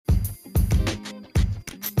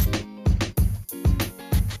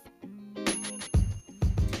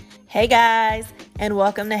Hey guys, and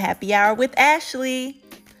welcome to Happy Hour with Ashley.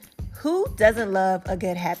 Who doesn't love a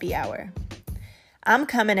good happy hour? I'm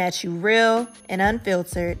coming at you real and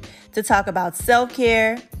unfiltered to talk about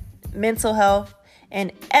self-care, mental health,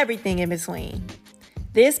 and everything in between.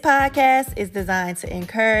 This podcast is designed to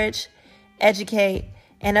encourage, educate,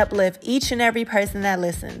 and uplift each and every person that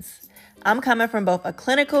listens. I'm coming from both a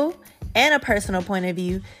clinical and a personal point of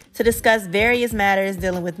view to discuss various matters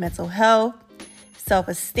dealing with mental health,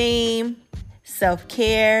 self-esteem,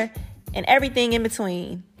 self-care, and everything in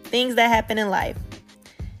between, things that happen in life.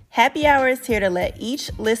 Happy Hour is here to let each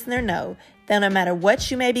listener know that no matter what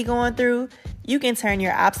you may be going through, you can turn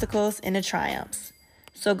your obstacles into triumphs.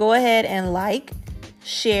 So go ahead and like,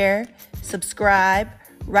 share, subscribe,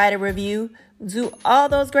 write a review, do all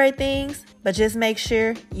those great things, but just make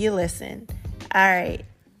sure you listen. All right.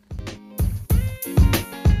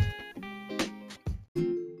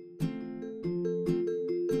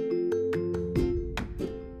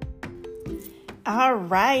 All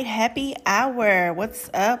right, happy hour. What's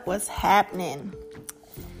up? What's happening?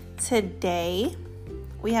 Today,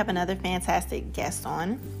 we have another fantastic guest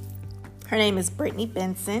on. Her name is Brittany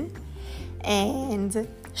Benson, and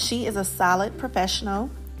she is a solid professional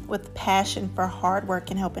with passion for hard work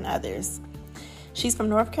and helping others. She's from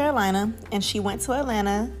North Carolina, and she went to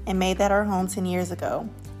Atlanta and made that her home 10 years ago.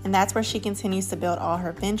 And that's where she continues to build all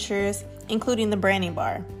her ventures, including the Branding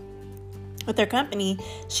Bar. With her company,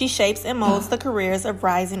 she shapes and molds the careers of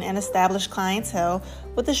rising and established clientele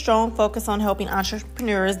with a strong focus on helping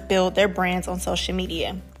entrepreneurs build their brands on social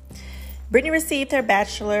media. Brittany received her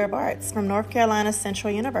Bachelor of Arts from North Carolina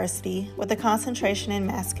Central University with a concentration in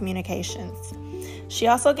mass communications. She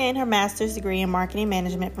also gained her master's degree in marketing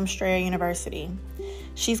management from Strayer University.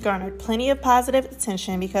 She's garnered plenty of positive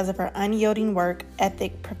attention because of her unyielding work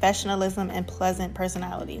ethic, professionalism, and pleasant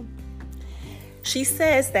personality. She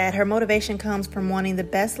says that her motivation comes from wanting the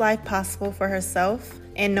best life possible for herself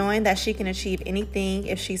and knowing that she can achieve anything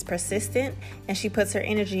if she's persistent and she puts her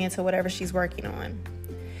energy into whatever she's working on.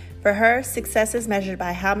 For her, success is measured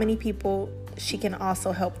by how many people she can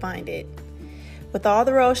also help find it. With all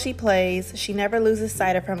the roles she plays, she never loses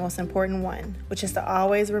sight of her most important one, which is to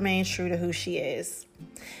always remain true to who she is.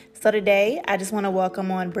 So today, I just want to welcome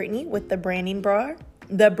on Brittany with the Branding Bar.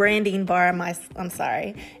 And today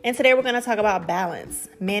we're going to talk about balance,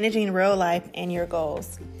 managing real life and your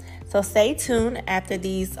goals. So stay tuned after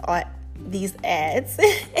these ads,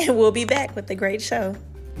 and we'll be back with the great show.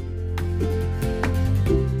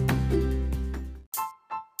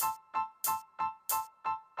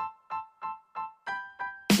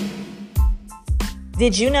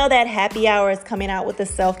 Did you know that Happy Hour is coming out with a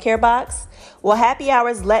self-care box? Well, Happy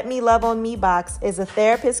Hour's Let Me Love on Me box is a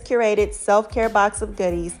therapist-curated self-care box of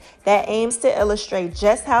goodies that aims to illustrate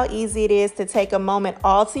just how easy it is to take a moment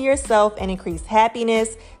all to yourself and increase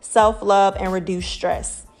happiness, self-love, and reduce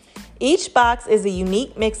stress. Each box is a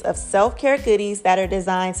unique mix of self-care goodies that are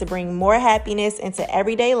designed to bring more happiness into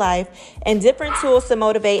everyday life and different tools to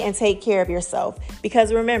motivate and take care of yourself.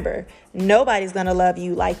 Because remember, nobody's going to love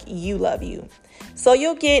you like you love you. So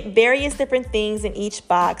you'll get various different things in each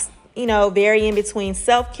box, varying between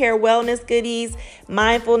self-care wellness goodies,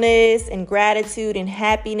 mindfulness and gratitude and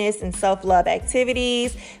happiness and self-love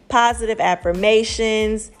activities, positive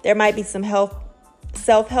affirmations. There might be some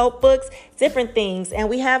self-help books, different things. And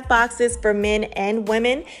we have boxes for men and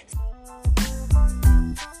women.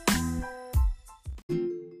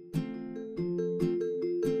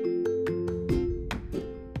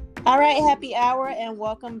 All right, happy hour and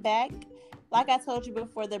welcome back. Like I told you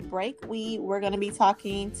before the break, we're going to be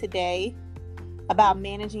talking today about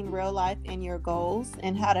managing real life and your goals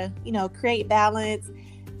and how to, create balance.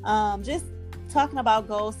 Just talking about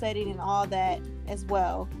goal setting and all that as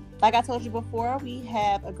well. Like I told you before, we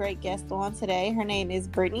have a great guest on today. Her name is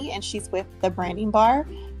Brittany, and she's with the Branding Bar.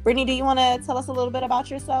 Brittany, do you want to tell us a little bit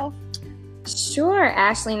about yourself? Sure,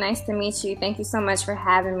 Ashley. Nice to meet you. Thank you so much for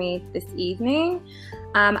having me this evening.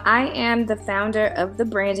 I am the founder of the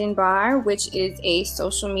Branding Bar, which is a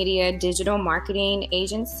social media digital marketing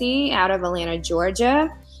agency out of Atlanta, Georgia.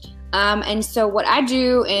 And so what I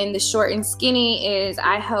do in the short and skinny is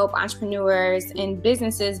I help entrepreneurs and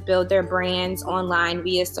businesses build their brands online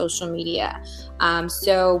via social media.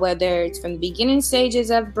 So whether it's from the beginning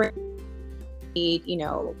stages of brand,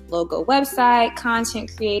 logo, website,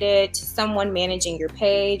 content created, to someone managing your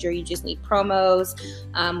page, or you just need promos,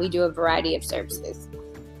 we do a variety of services.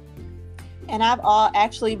 And I've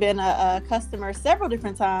actually been a customer several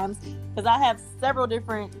different times because I have several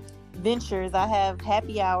different ventures. I have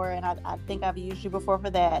Happy Hour, and I think I've used you before for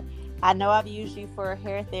that. I know I've used you for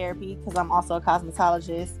hair therapy because I'm also a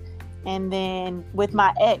cosmetologist. And then with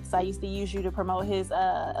my ex, I used to use you to promote his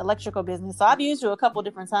electrical business. So I've used you a couple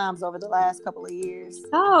different times over the last couple of years.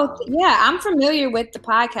 Oh, yeah. I'm familiar with the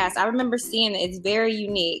podcast. I remember seeing it. It's very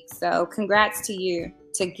unique. So congrats to you.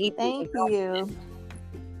 Thank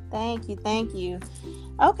you.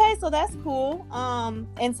 Okay, so that's cool.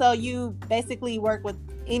 And so you basically work with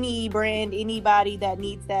any brand, anybody that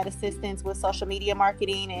needs that assistance with social media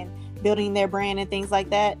marketing and building their brand and things like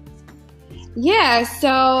that? Yeah, so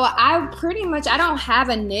I don't have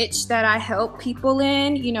a niche that I help people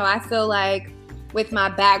in. You know, I feel like with my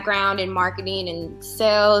background in marketing and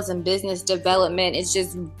sales and business development, it's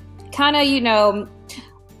just kind of, you know,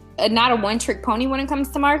 not a one-trick pony when it comes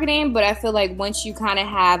to marketing, but I feel like once you kind of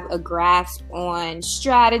have a grasp on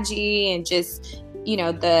strategy and just, you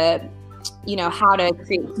know, how to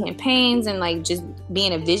create campaigns and like just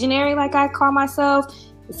being a visionary, like I call myself,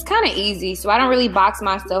 it's kind of easy. So I don't really box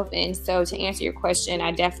myself in. So to answer your question,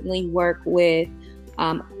 I definitely work with,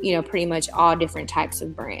 pretty much all different types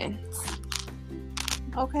of brands.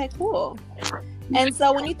 Okay, cool. And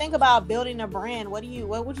so when you think about building a brand, what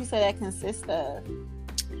would you say that consists of?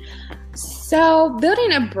 So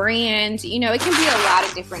building a brand, you know, it can be a lot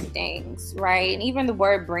of different things, right? And even the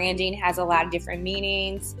word branding has a lot of different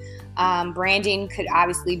meanings. Branding could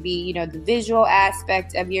obviously be, you know, the visual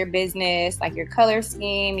aspect of your business, like your color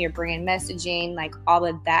scheme, your brand messaging, like all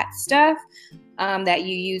of that stuff that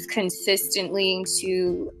you use consistently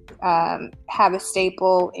to have a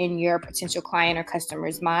staple in your potential client or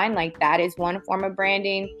customer's mind. Like that is one form of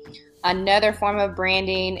branding. Another form of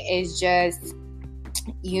branding is just,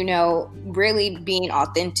 you know, really being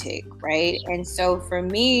authentic, right? And so for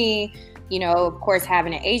me, you know, of course,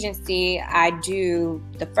 having an agency, I do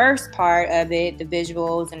the first part of it, the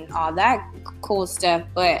visuals and all that cool stuff.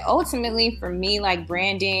 But ultimately, for me, like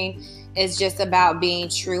branding is just about being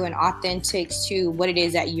true and authentic to what it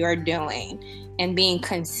is that you're doing and being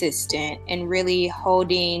consistent and really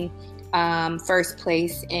holding first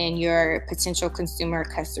place in your potential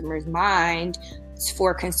customer's mind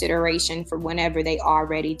for consideration for whenever they are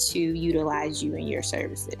ready to utilize you and your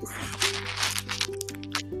services.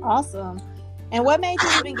 Awesome. And what made you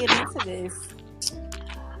even get into this?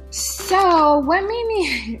 So what made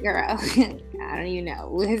me, girl, I don't even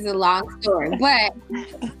know. It's a long story, but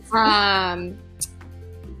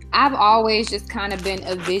I've always just kind of been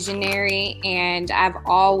a visionary and I've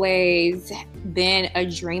always been a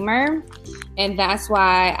dreamer. And that's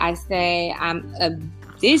why I say I'm a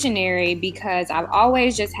visionary, because I've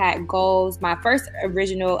always just had goals. My first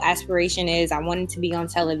original aspiration is I wanted to be on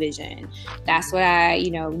television. That's what I,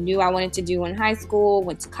 knew I wanted to do in high school,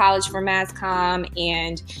 went to college for mass comm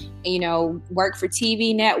and, worked for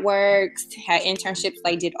TV networks, had internships,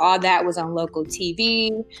 did all that, was on local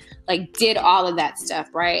TV, did all of that stuff,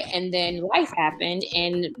 right? And then life happened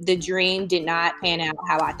and the dream did not pan out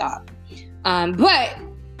how I thought. But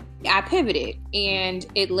I pivoted and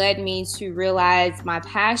it led me to realize my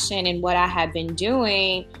passion and what I had been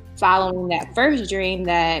doing following that first dream,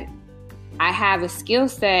 that I have a skill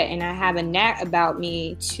set and I have a knack about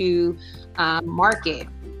me to market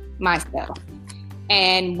myself.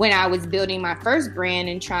 And when I was building my first brand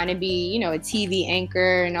and trying to be, a TV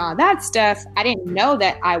anchor and all that stuff, I didn't know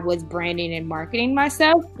that I was branding and marketing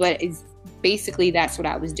myself, but it's basically that's what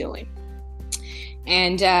I was doing.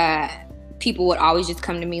 And people would always just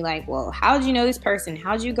come to me like, well, how did you know this person?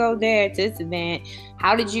 How did you go there to this event?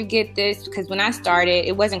 How did you get this? Because when I started,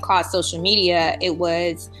 it wasn't called social media.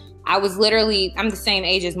 I'm the same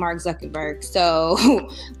age as Mark Zuckerberg. So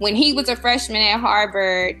when he was a freshman at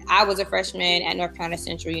Harvard, I was a freshman at North Carolina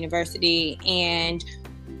Central University, and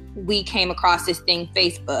we came across this thing,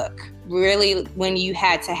 Facebook, really when you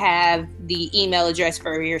had to have the email address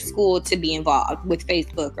for your school to be involved with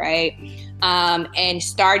Facebook, right? And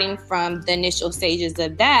starting from the initial stages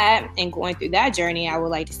of that and going through that journey, I would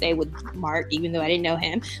like to say with Mark, even though I didn't know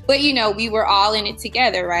him, but we were all in it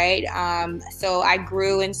together, right? So I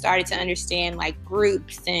grew and started to understand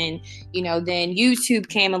groups, and then YouTube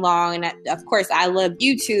came along, and of course I loved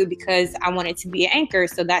YouTube because I wanted to be an anchor,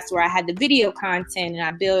 so that's where I had the video content and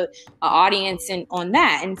I built an audience on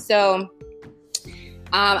that. And so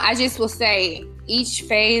I just will say each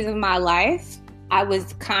phase of my life I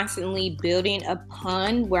was constantly building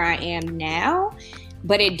upon where I am now,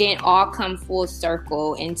 but it didn't all come full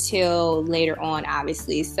circle until later on,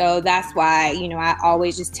 obviously. So that's why, I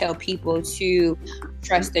always just tell people to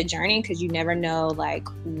trust the journey, because you never know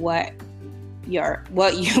where you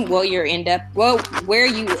end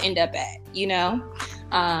up at,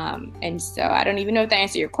 And so I don't even know if that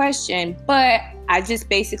answered your question, but I've just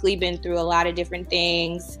basically been through a lot of different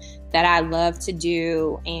things that I love to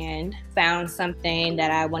do and found something that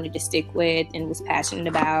I wanted to stick with and was passionate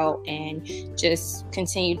about and just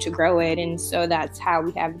continued to grow it. And so that's how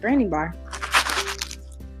we have the Branding Bar.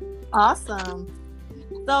 Awesome.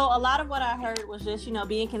 So a lot of what I heard was just,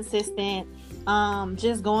 being consistent,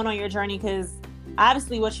 just going on your journey, because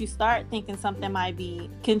obviously what you start thinking something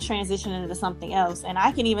can transition into something else. And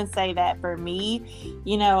I can even say that for me,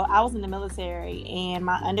 I was in the military and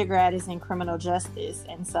my undergrad is in criminal justice.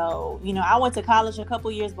 And so, I went to college a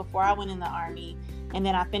couple years before I went in the Army. And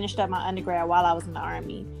then I finished up my undergrad while I was in the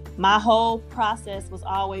Army. My whole process was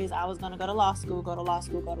always, I was going to go to law school.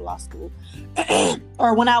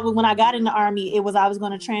 Or when I got in the Army, it was, I was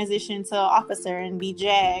going to transition to officer and be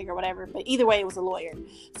JAG or whatever. But either way, it was a lawyer.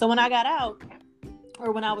 So when I got out,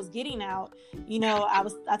 or when I was getting out,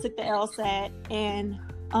 I took the LSAT, and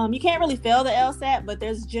you can't really fail the LSAT, but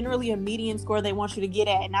there's generally a median score they want you to get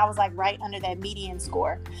at. And I was like right under that median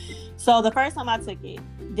score. So the first time I took it,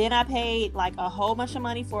 then I paid like a whole bunch of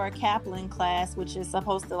money for a Kaplan class, which is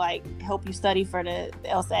supposed to like help you study for the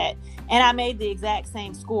LSAT. And I made the exact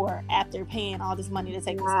same score after paying all this money to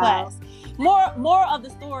take this class. More of the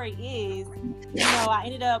story is, I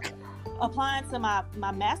ended up applying to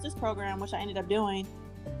my master's program, which I ended up doing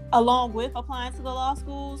along with applying to the law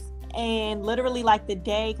schools. And literally like the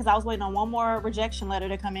day, because I was waiting on one more rejection letter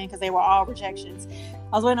to come in, because they were all rejections.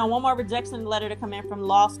 I was waiting on one more rejection letter to come in from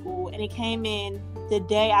law school, and it came in the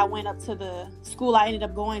day I went up to the school I ended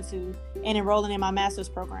up going to and enrolling in my master's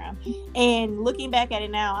program. And looking back at it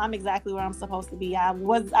now, I'm exactly where I'm supposed to be. I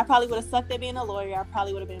probably would have sucked at being a lawyer. I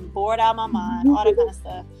probably would have been bored out of my mind, all that kind of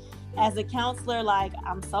stuff. As a counselor, like,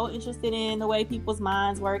 I'm so interested in the way people's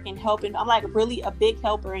minds work and helping. I'm like really a big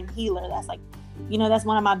helper and healer. That's like, that's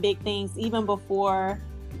one of my big things. Even before,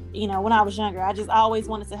 when I was younger, I always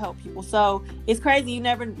wanted to help people. So it's crazy.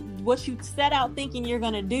 What you set out thinking you're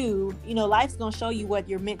going to do, life's going to show you what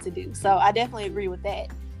you're meant to do. So I definitely agree with that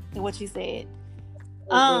and what you said.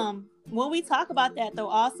 When we talk about that though,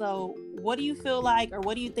 also, what do you feel like, or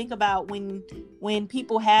what do you think about when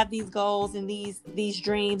people have these goals and these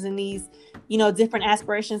dreams and these, different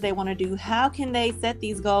aspirations they want to do? How can they set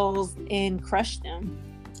these goals and crush them?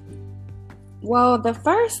 Well, the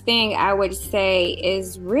first thing I would say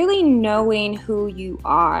is really knowing who you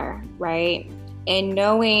are, right? And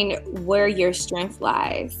knowing where your strength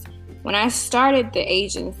lies. When I started the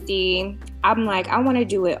agency, I'm like, I want to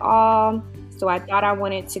do it all. So I thought I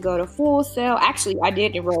wanted to go to Full Sail. Actually, I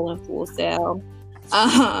did enroll in Full Sail.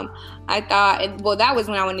 I thought, that was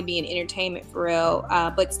when I wanted to be in entertainment for real.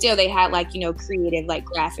 But still, they had creative,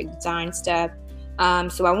 graphic design stuff.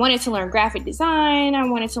 So I wanted to learn graphic design. I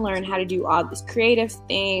wanted to learn how to do all these creative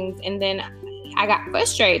things. And then I got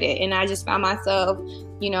frustrated and I just found myself,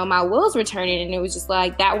 my wheels were turning, and it was just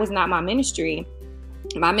like, that was not my ministry.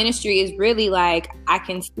 My ministry is really like, I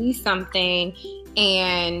can see something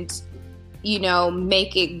and,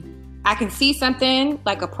 I can see something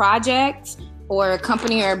like a project or a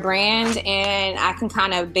company or a brand, and I can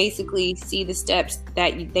kind of basically see the steps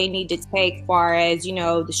that they need to take as far as,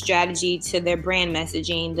 the strategy to their brand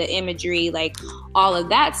messaging, the imagery, all of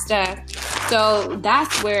that stuff. So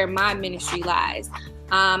that's where my ministry lies.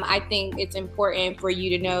 I think it's important for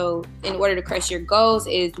you to know, in order to crush your goals,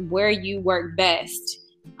 is where you work best.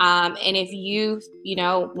 And if you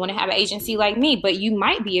want to have an agency like me, but you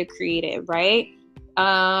might be a creative, right?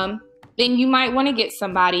 Then you might want to get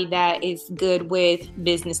somebody that is good with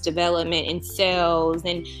business development and sales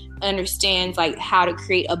and understands how to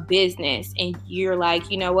create a business. And you're like,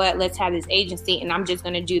 let's have this agency and I'm just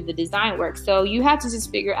going to do the design work. So you have to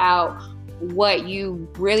just figure out what you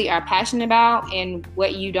really are passionate about and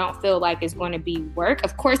what you don't feel like is going to be work.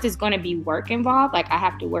 Of course, there's going to be work involved. I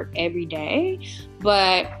have to work every day,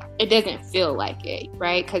 but it doesn't feel like it,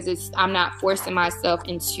 right? Because I'm not forcing myself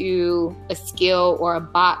into a skill or a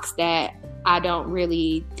box that I don't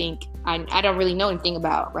really think I don't really know anything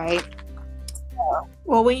about, right?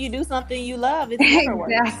 Well, when you do something you love, it's never work.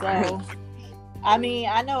 So, I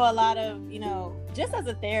know a lot of, just as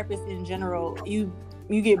a therapist in general, you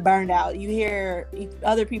get burned out. You hear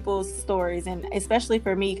other people's stories, and especially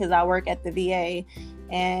for me, because I work at the VA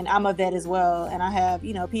and I'm a vet as well, and I have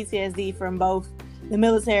PTSD from both the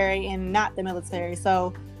military and not the military.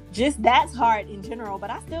 So just that's hard in general, but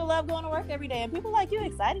I still love going to work every day. And people you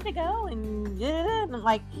excited to go, and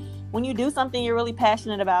when you do something you're really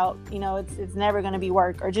passionate about, it's never going to be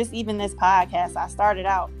work. Or just even this podcast, I started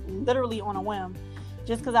out literally on a whim,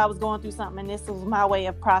 just because I was going through something, and this was my way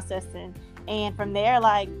of processing. And from there,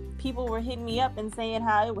 people were hitting me up and saying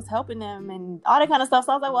how it was helping them and all that kind of stuff.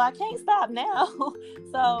 So I was like, well, I can't stop now.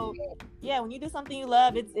 So yeah, when you do something you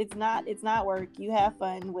love, it's not work. You have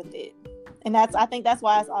fun with it. And I think that's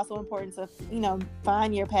why it's also important to,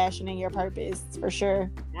 find your passion and your purpose, for sure.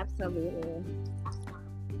 Absolutely.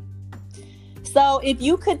 So if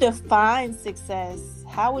you could define success,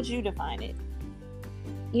 how would you define it?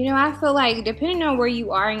 I feel like depending on where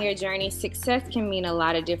you are in your journey, success can mean a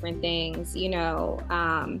lot of different things.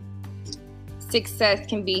 Success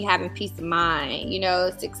can be having peace of mind.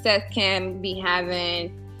 Success can be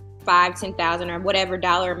having $5,000, $10,000 or whatever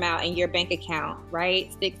dollar amount in your bank account,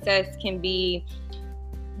 right? Success can be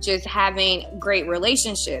just having great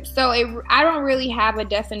relationships. So I don't really have a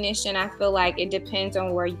definition. I feel like it depends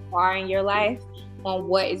on where you are in your life, on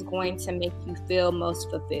what is going to make you feel most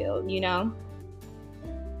fulfilled,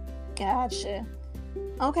 Gotcha.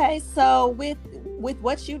 Okay, so with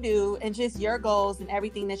what you do and just your goals and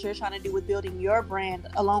everything that you're trying to do with building your brand,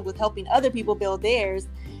 along with helping other people build theirs,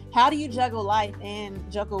 how do you juggle life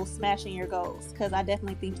and juggle smashing your goals? Because I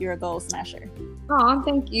definitely think you're a goal smasher. Oh,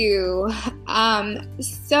 thank you.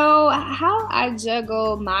 So how I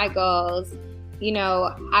juggle my goals,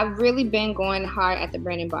 I've really been going hard at the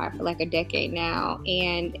Branding Bar for like a decade now,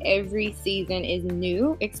 and every season is a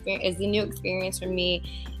new experience for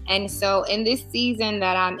me. And so in this season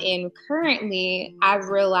that I'm in currently, I've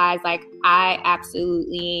realized like I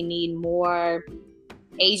absolutely need more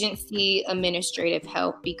agency administrative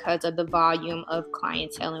help because of the volume of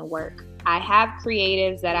clientele and work. I have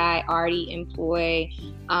creatives that I already employ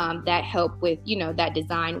that help with, that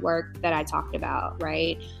design work that I talked about,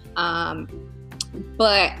 right?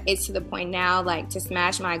 But it's to the point now, like to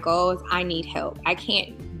smash my goals, I need help. I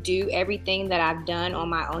can't do everything that I've done on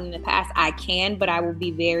my own in the past. I can, but I will be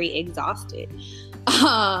very exhausted.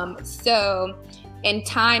 And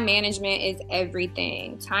time management is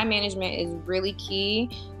everything. Time management is really key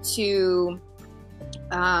to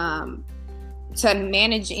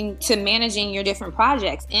managing your different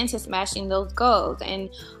projects and to smashing those goals. And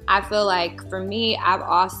I feel like for me, I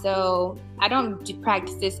don't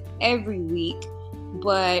practice this every week,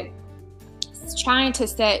 but trying to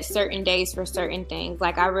set certain days for certain things.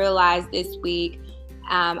 Like I realized this week,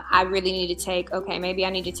 I really need to maybe I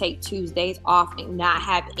need to take Tuesdays off and not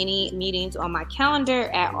have any meetings on my calendar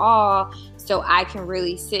at all, so I can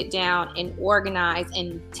really sit down and organize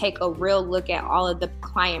and take a real look at all of the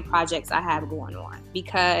client projects I have going on.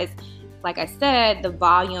 Because like I said, the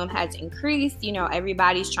volume has increased.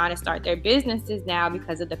 Everybody's trying to start their businesses now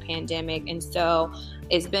because of the pandemic. And so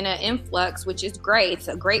it's been an influx, which is great. It's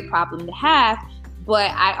a great problem to have,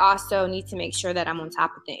 but I also need to make sure that I'm on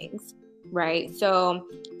top of things, right? So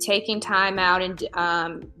taking time out and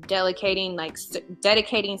dedicating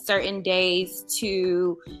certain days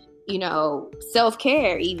to,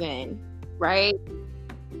 self-care even, right?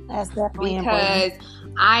 That's definitely because important.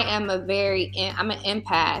 I'm an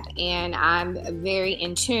empath and I'm very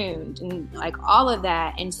in tune and like all of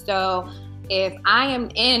that. And so if I am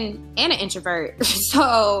and an introvert,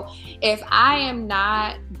 so if I am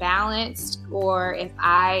not balanced, or if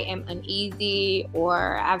I am uneasy,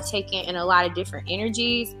 or I've taken in a lot of different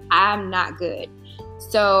energies, I'm not good.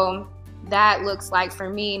 So that looks like for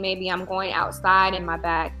me, maybe I'm going outside in my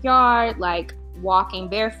backyard, like walking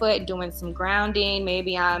barefoot, doing some grounding.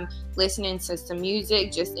 Maybe I'm listening to some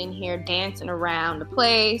music, just in here dancing around the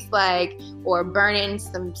place, or burning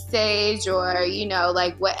some sage, or,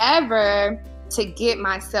 like whatever, to get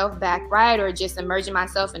myself back right, or just immersing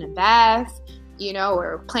myself in a bath,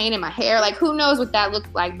 or playing in my hair. Like, who knows what that looks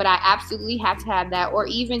like, but I absolutely have to have that, or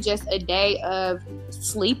even just a day of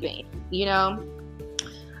sleeping,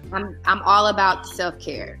 I'm all about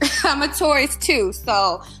self-care. I'm a Taurus too.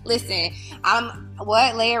 So listen,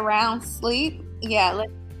 lay around, sleep. Yeah.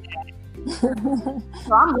 And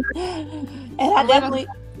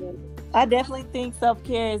I definitely think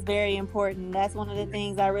self-care is very important. That's one of the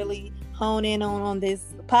things I really hone in on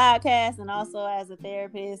this podcast, and also as a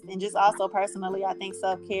therapist, and just also personally, I think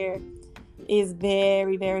self-care is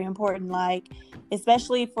very, very important. Like,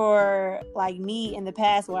 especially for like me in the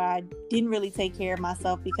past, where I didn't really take care of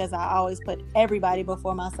myself because I always put everybody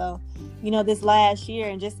before myself. This last year,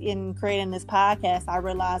 and just in creating this podcast, I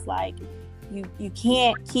realized like you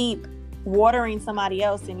can't keep watering somebody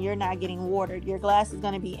else and you're not getting watered. Your glass is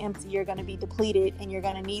going to be empty, you're going to be depleted, and you're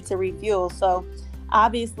going to need to refuel. So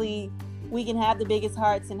obviously we can have the biggest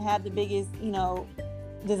hearts and have the biggest,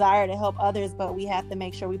 desire to help others, but we have to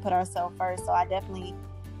make sure we put ourselves first. So I definitely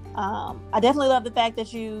love the fact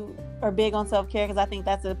that you are big on self-care, because I think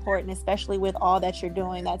that's important, especially with all that you're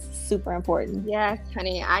doing. That's super important. Yes,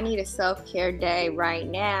 honey, I need a self-care day right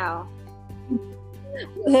now.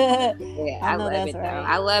 Yeah, I I know love that's it though. right.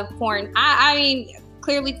 I love quarantine. I mean,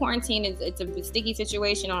 clearly quarantine it's a sticky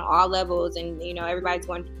situation on all levels, and everybody's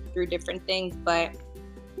going through different things. But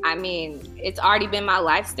I mean, it's already been my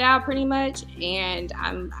lifestyle pretty much, and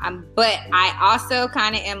but I also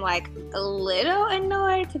kind of am like a little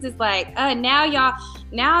annoyed because it's like, now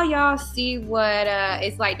y'all see what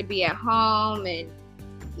it's like to be at home, and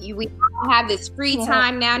we all have this free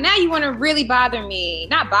time now. Now you want to really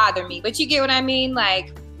not bother me, but you get what I mean,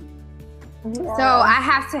 like. Yeah. So I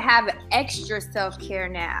have to have extra self-care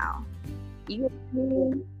now. You get what I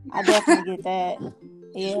mean? I definitely get that.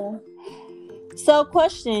 Yeah. So,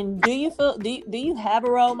 question: do you have a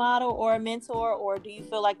role model or a mentor, or do you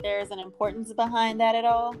feel like there is an importance behind that at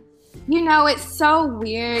all? It's so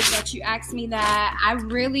weird that you asked me that.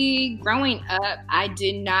 Growing up, I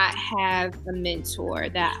did not have a mentor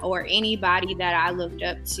or anybody that I looked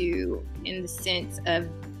up to in the sense of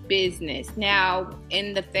business. Now,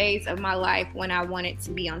 in the phase of my life when I wanted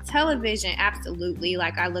to be on television, absolutely.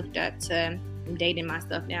 Like, I looked up to, I'm dating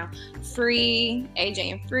myself now, Free,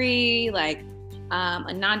 AJ and Free, like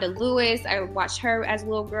Ananda Lewis. I watched her as a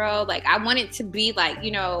little girl. Like, I wanted to be like,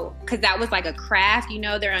 because that was like a craft,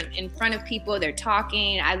 they're in front of people, they're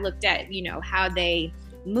talking. I looked at, how they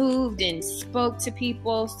moved and spoke to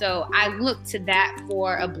people. So I looked to that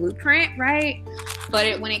for a blueprint, right?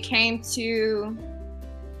 But when it came to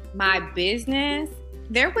my business,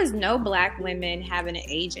 there was no Black women having an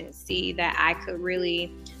agency that I could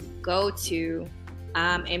really go to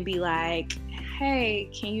and be like, hey,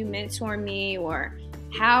 can you mentor me? Or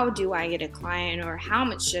how do I get a client? Or how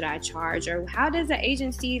much should I charge? Or how does the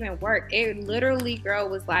agency even work? It literally, girl,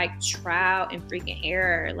 was like trial and freaking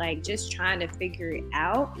error, like just trying to figure it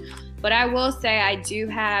out. But I will say I do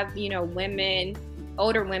have, women,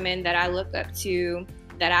 older women that I look up to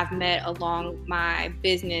that I've met along my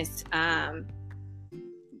business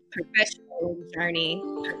professional journey.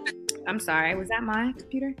 I'm sorry, was that my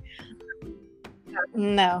computer?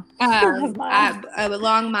 No.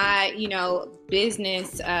 Along my,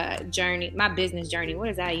 business journey, what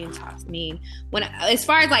does that even mean? As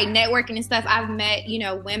far as like networking and stuff, I've met,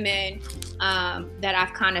 women that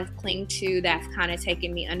I've kind of clinged to, that's kind of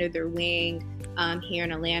taken me under their wing here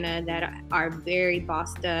in Atlanta, that are very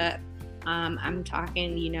bossed up. I'm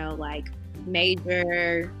talking, like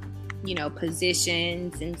major,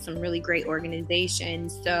 positions in some really great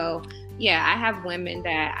organizations. So yeah, I have women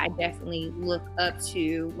that I definitely look up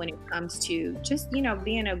to when it comes to just,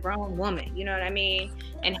 being a grown woman, you know what I mean?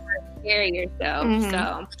 And how to carry yourself. Mm-hmm.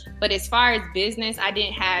 So, but as far as business, I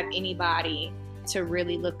didn't have anybody to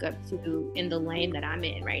really look up to in the lane that I'm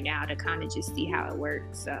in right now to kind of just see how it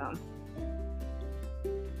works. So.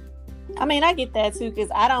 I mean, I get that too,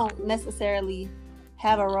 because I don't necessarily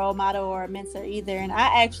have a role model or a mentor either. And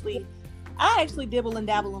I actually dibble and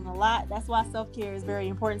dabble in a lot. That's why self-care is very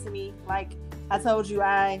important to me. Like I told you,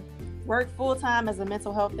 I work full-time as a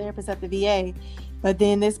mental health therapist at the VA. But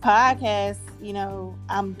then this podcast,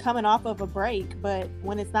 I'm coming off of a break. But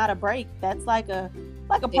when it's not a break, that's like a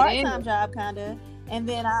part-time job kind of. And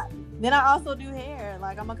then I also do hair.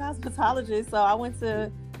 Like, I'm a cosmetologist, so I went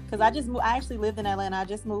to, because I actually lived in Atlanta. I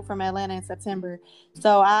just moved from Atlanta in September.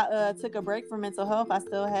 So I took a break from mental health. I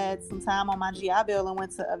still had some time on my GI Bill and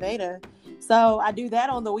went to Aveda. So I do that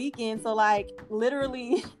on the weekend. So like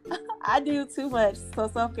literally I do too much. So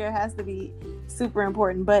self-care has to be super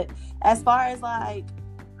important. But as far as like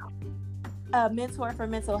a mentor for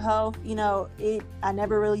mental health, I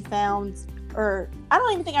never really found, or I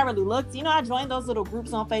don't even think I really looked. I joined those little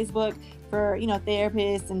groups on Facebook for,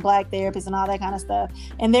 therapists and Black therapists and all that kind of stuff.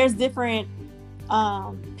 And there's different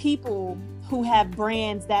people who have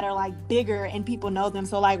brands that are like bigger and people know them.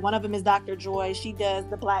 So like one of them is Dr. Joy. She does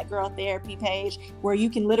the Black Girl Therapy page, where you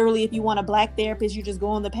can literally, if you want a Black therapist, you just go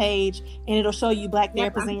on the page and it'll show you Black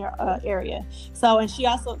therapists in your area. So, and she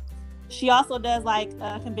also does like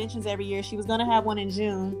conventions every year. She was going to have one in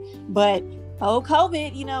June, but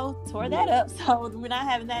COVID, tore that up. So we're not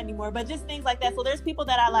having that anymore, but just things like that. So there's people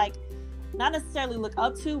that I like, not necessarily look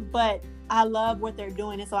up to, but I love what they're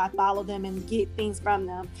doing. And so I follow them and get things from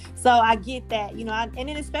them. So I get that, and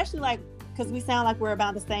then especially like, because we sound like we're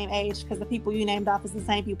about the same age, because the people you named off is the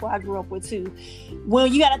same people I grew up with too. Well,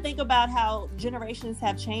 you got to think about how generations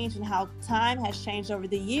have changed and how time has changed over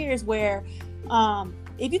the years, where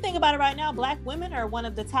if you think about it right now, Black women are one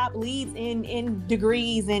of the top leads in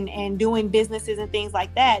degrees and doing businesses and things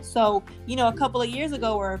like that. So, a couple of years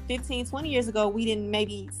ago or 15, 20 years ago, we didn't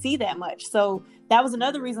maybe see that much. So that was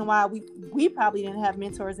another reason why we probably didn't have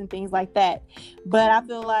mentors and things like that. But I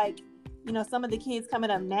feel like you know, some of the kids coming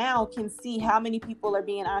up now can see how many people are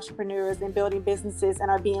being entrepreneurs and building businesses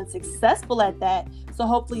and are being successful at that. So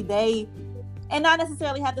hopefully they, and not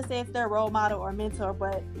necessarily have to say it's their role model or mentor,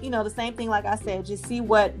 but, you know, the same thing, like I said, just see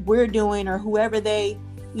what we're doing or whoever they,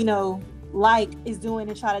 you know, like is doing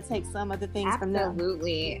and try to take some of the things from them.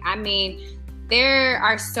 Absolutely. I mean, there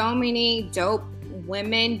are so many dope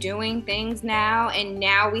women doing things now, and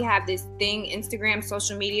now we have this thing, Instagram,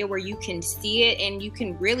 social media, where you can see it and you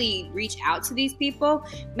can really reach out to these people.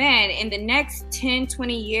 Man, in the next 10,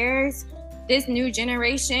 20 years, this new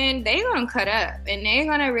generation, they're gonna cut up and they're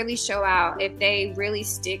gonna really show out if they really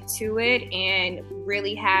stick to it and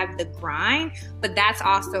really have the grind. But that's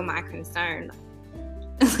also my concern.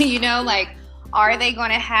 You know, like, are they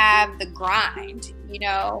gonna have the grind, you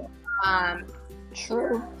know?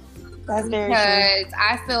 True. That's very because true.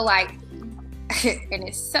 I feel like, and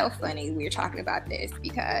it's so funny we were talking about this,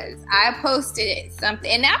 because I posted something,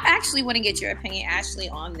 and I actually want to get your opinion, Ashley,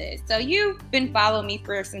 on this. So you've been following me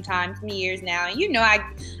for some time, some years now, and you know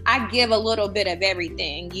I give a little bit of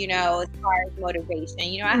everything, you know, as far as motivation.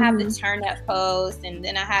 You know, I have the turn up post, and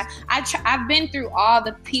then I've been through all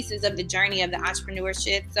the pieces of the journey of the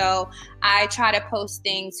entrepreneurship, so I try to post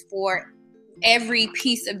things for every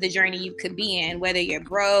piece of the journey you could be in, whether you're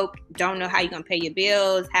broke, don't know how you're gonna pay your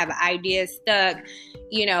bills, have an idea stuck,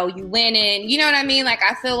 you know, you winning, you know what I mean? Like,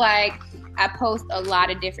 I feel like I post a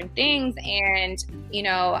lot of different things, and, you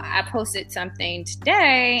know, I posted something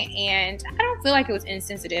today, and I don't feel like it was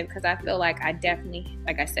insensitive, because I feel like I definitely,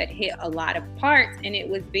 like I said, hit a lot of parts, and it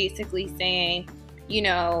was basically saying, you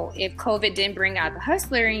know, if COVID didn't bring out the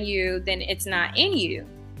hustler in you, then it's not in you,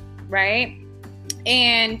 right?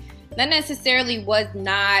 And that necessarily was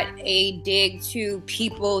not a dig to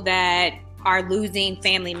people that are losing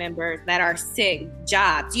family members, that are sick,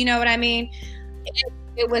 jobs. You know what I mean?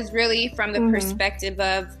 It was really from the perspective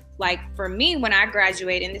of, like, for me, when I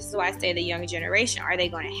graduated, and this is why I say the younger generation, are they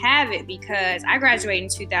going to have it? Because I graduated in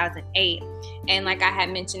 2008. And like I had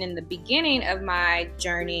mentioned in the beginning of my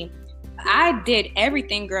journey, I did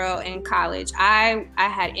everything, girl, in college. I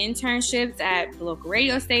had internships at the local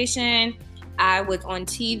radio station. I was on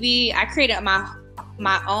TV. I created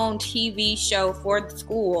my own TV show for the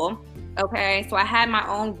school. Okay, so I had my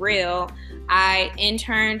own reel. I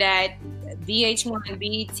interned at VH1,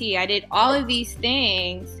 BET. I did all of these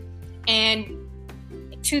things, and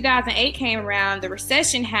 2008 came around. The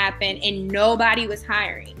recession happened, and nobody was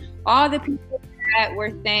hiring. All the people that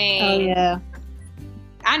were saying, "Oh yeah,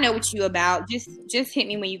 I know what you about. Just hit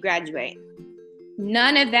me when you graduate."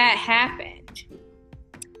 None of that happened.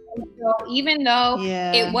 So even though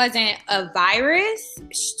it wasn't a virus,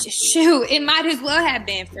 shoot, it might as well have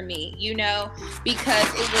been for me, you know, because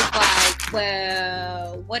it was like,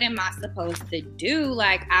 well, what am I supposed to do?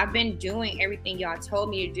 Like, I've been doing everything y'all told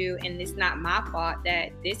me to do, and it's not my fault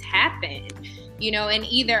that this happened, you know. And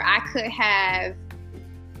either I could have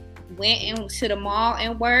went into the mall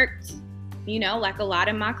and worked, you know, like a lot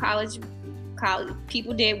of my college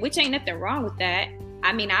people did, which ain't nothing wrong with that.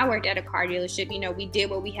 I mean, I worked at a car dealership, you know, we did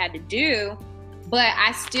what we had to do, but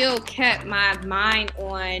I still kept my mind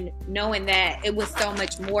on knowing that it was so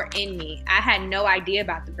much more in me. I had no idea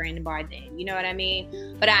about the Brandon Bar then, you know what I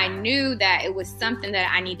mean? But I knew that it was something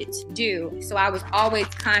that I needed to do. So I was always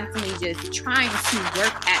constantly just trying to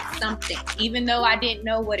work at something. Even though I didn't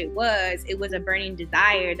know what it was a burning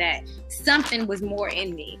desire that something was more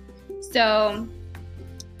in me. So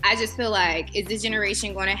I just feel like, is this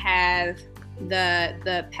generation going to have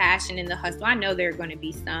the passion and the hustle? I know there are going to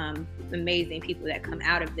be some amazing people that come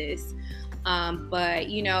out of this, but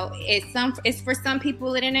you know, it's for some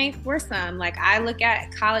people and it ain't for some. Like, I look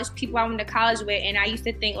at college people I went to college with, and I used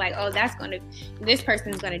to think like, oh, this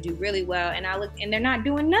person's going to do really well, and I look and they're not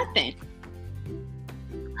doing nothing.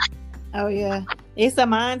 Oh yeah, it's a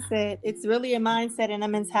mindset. It's really a mindset and a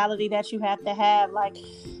mentality that you have to have.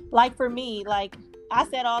 Like for me, like, I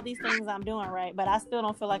said all these things I'm doing right, but I still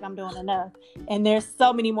don't feel like I'm doing enough. And there's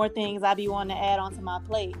so many more things I be wanting to add onto my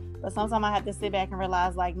plate. But sometimes I have to sit back and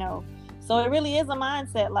realize, like, no. So it really is a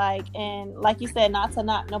mindset, like, and like you said, not to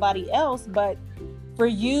knock nobody else, but for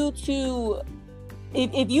you to,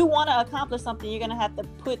 if you want to accomplish something, you're going to have to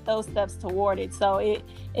put those steps toward it. So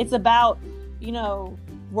it's about, you know,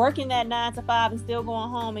 working that 9 to 5 and still going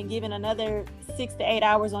home and giving another 6 to 8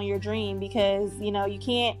 hours on your dream, because, you know,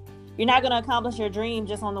 you're not going to accomplish your dream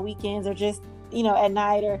just on the weekends or just, you know, at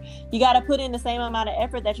night, or you got to put in the same amount of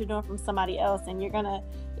effort that you're doing from somebody else. And you're going to,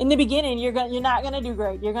 in the beginning, you're not going to do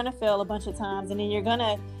great. You're going to fail a bunch of times. And then you're going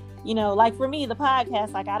to, you know, like for me, the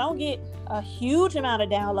podcast, like, I don't get a huge amount of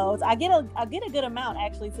downloads. I get a good amount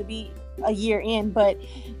actually to be a year in, but,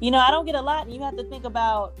 you know, I don't get a lot. And you have to think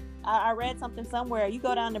about, I read something somewhere. You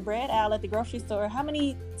go down the bread aisle at the grocery store. How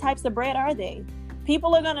many types of bread are they?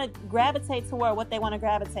 People are gonna gravitate toward what they want to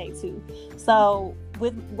gravitate to. So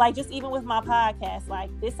with like, just even with my podcast, like,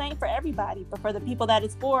 this ain't for everybody, but for the people that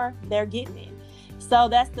it's for, they're getting it. So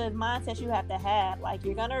that's the mindset you have to have. Like,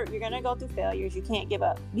 you're gonna go through failures. You can't give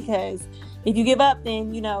up, because if you give up,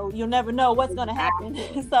 then you'll never know what's gonna happen.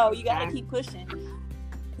 So you gotta keep pushing.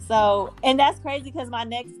 So, and that's crazy, because my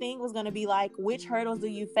next thing was gonna be like, which hurdles do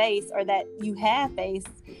you face, or that you have faced,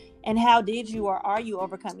 and how did you or are you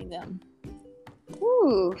overcoming them?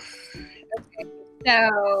 Ooh. Okay.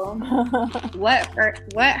 So what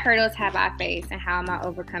hurdles have I faced, and how am I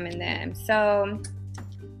overcoming them? So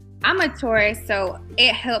I'm a Taurus, so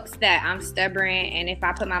it helps that I'm stubborn, and if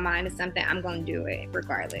I put my mind to something, I'm going to do it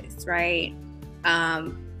regardless, right?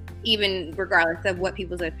 Even regardless of what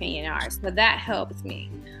people's opinion are. So that helps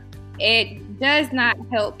me. It does not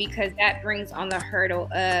help, because that brings on the hurdle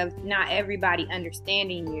of not everybody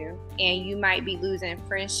understanding you, and you might be losing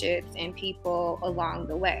friendships and people along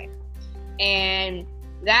the way. And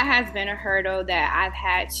that has been a hurdle that I've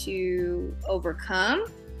had to overcome.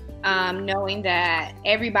 Knowing that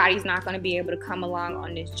everybody's not going to be able to come along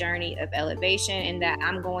on this journey of elevation, and that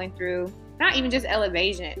I'm going through not even just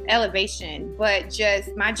elevation, but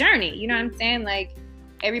just my journey. You know what I'm saying? Like,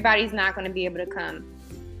 everybody's not going to be able to come.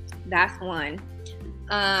 That's one.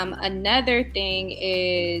 Another thing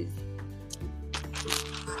is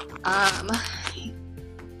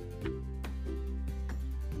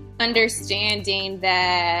understanding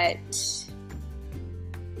that,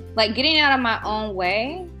 like, getting out of my own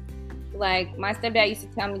way. Like, my stepdad used to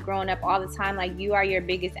tell me growing up all the time, like, you are your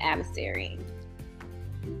biggest adversary.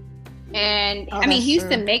 And I mean, he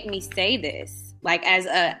used to make me say this, like, as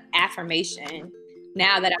a affirmation.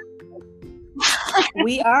 Now that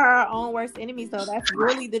we are our own worst enemies, though. That's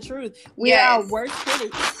really the truth. We are our worst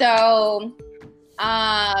critics. So,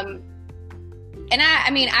 and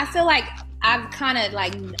I mean, I feel like I've kind of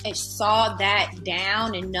like saw that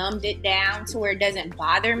down and numbed it down to where it doesn't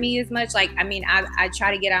bother me as much. Like, I mean, I try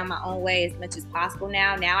to get out of my own way as much as possible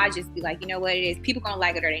now. Now I just be like, you know what it is? People gonna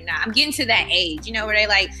like it or they not. I'm getting to that age, where they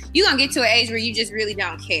like, you gonna get to an age where you just really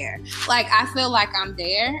don't care. Like, I feel like I'm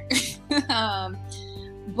there.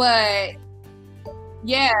 But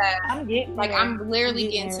yeah, I'm literally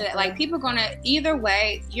getting to that. Like, people gonna, either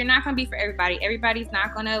way, you're not gonna be for everybody. Everybody's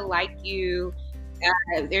not gonna like you.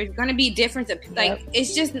 There's going to be difference of, like,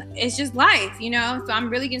 it's just life, so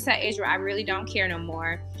I'm really getting to that age where I really don't care no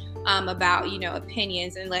more about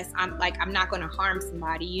opinions, unless I'm not going to harm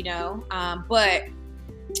somebody, but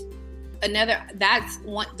that's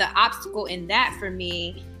one, the obstacle in that for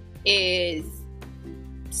me is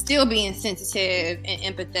still being sensitive and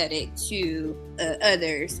empathetic to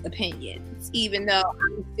others' opinions, even though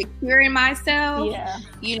I'm secure in myself,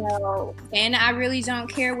 and I really don't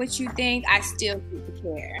care what you think, I still need to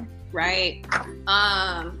care, right?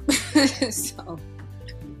 So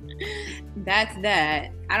that's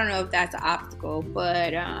that. I don't know if that's an obstacle,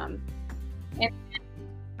 but I don't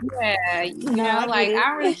really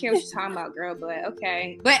care what you're talking about, girl, but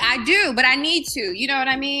okay. But I do, but I need to, you know what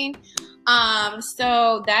I mean?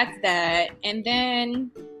 So that's that. And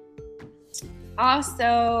then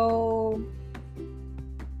also,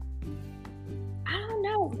 I don't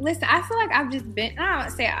know. Listen, I feel like I've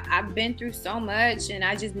been through so much and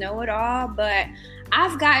I just know it all, but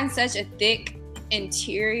I've gotten such a thick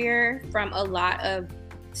interior from a lot of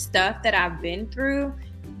stuff that I've been through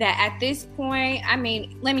that at this point, I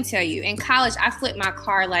mean, let me tell you, in college, I flipped my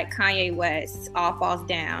car like Kanye West, All Falls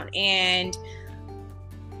Down, and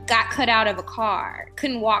got cut out of a car,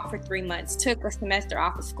 couldn't walk for 3 months, took a semester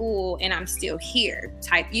off of school, and I'm still here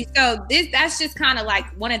type. So that's just kind of like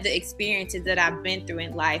one of the experiences that I've been through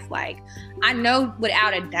in life. Like, I know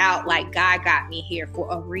without a doubt, like, God got me here for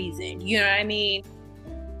a reason. You know what I mean?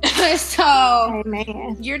 So,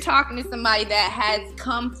 Amen. You're talking to somebody that has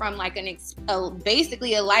come from like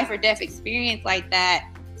basically a life or death experience like that,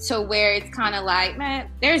 to where it's kind of like, man,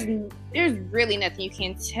 there's really nothing you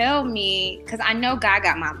can tell me, because I know God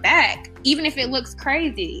got my back, even if it looks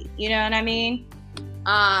crazy. You know what I mean?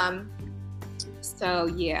 So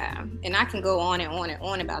yeah, and I can go on and on and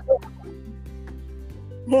on about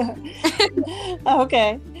that.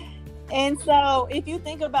 Okay. And so, if you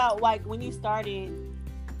think about like when you started,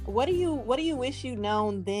 what do you wish you'd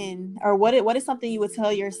known then, or what is something you would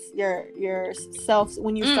tell yourself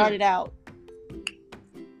when you started out?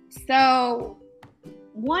 So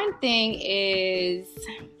one thing is,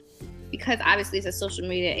 because obviously it's a social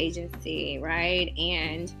media agency, right?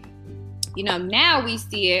 And now we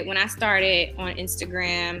see it. When I started on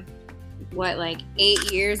Instagram, like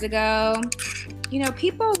 8 years ago,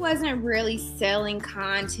 people wasn't really selling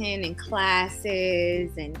content and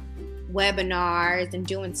classes and webinars and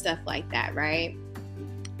doing stuff like that, right?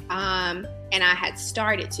 And I had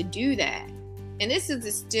started to do that. And this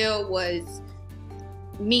still was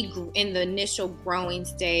me in the initial growing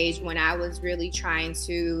stage when I was really trying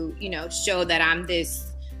to, show that I'm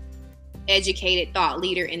this educated thought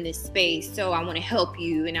leader in this space. So I want to help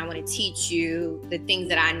you and I want to teach you the things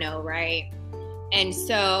that I know, right? And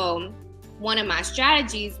so one of my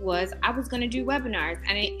strategies was I was going to do webinars,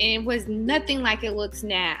 and it was nothing like it looks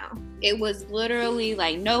now. It was literally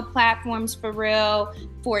like no platforms for real,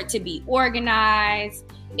 for it to be organized.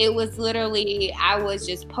 It was literally, I was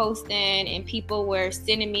just posting and people were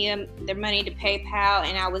sending me their money to PayPal,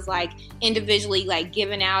 and I was like individually like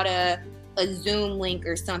giving out a Zoom link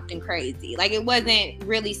or something crazy. Like it wasn't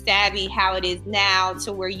really savvy how it is now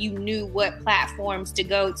to where you knew what platforms to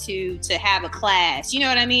go to have a class. You know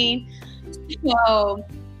what I mean? So,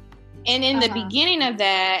 and in the beginning of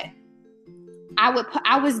that, I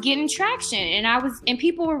was getting traction, and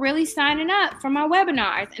people were really signing up for my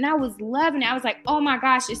webinars, and I was loving it. I was like, oh my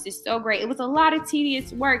gosh, this is so great. It was a lot of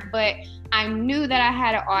tedious work, but I knew that I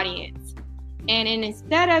had an audience. And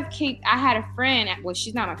instead of I had a friend, well,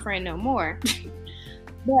 she's not my friend no more,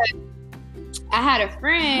 but I had a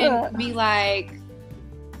friend be like,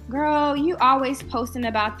 girl, you always posting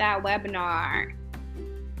about that webinar.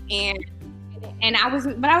 And I was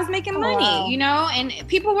making money, and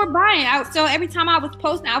people were buying out. So every time I was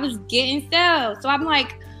posting, I was getting sales. So I'm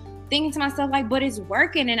like thinking to myself, like, but it's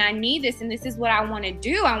working and I need this. And this is what I want to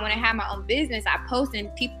do. I want to have my own business. I post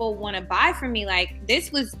and people want to buy from me. Like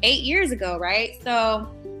this was 8 years ago. Right. So,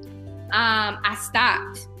 I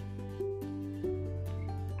stopped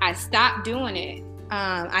doing it.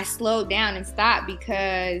 I slowed down and stopped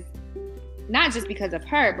because not just because of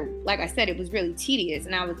her, but like I said, it was really tedious.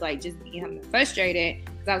 And I was like, just becoming frustrated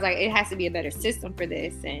because I was like, it has to be a better system for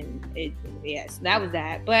this. And so that was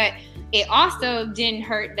that. But it also didn't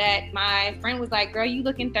hurt that my friend was like, girl, you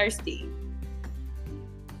looking thirsty.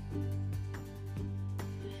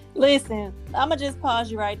 Listen, I'm going to just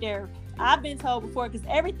pause you right there. I've been told before, because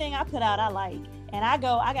everything I put out, I like. And I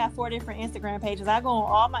got 4 different Instagram pages. I go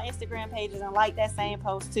on all my Instagram pages and like that same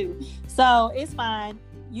post too. So it's fine.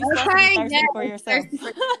 You supposed to be thirsty for yourself.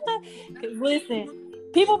 Listen,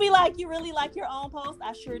 people be like, you really like your own post?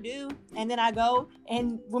 I sure do. And then I go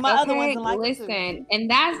and with my other ones and like it too. And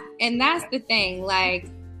that's the thing. Like,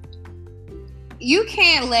 you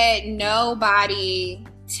can't let nobody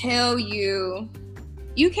tell you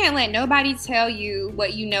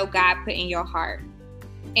what you know God put in your heart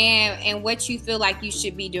and what you feel like you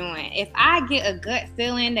should be doing. If I get a gut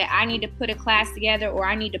feeling that I need to put a class together or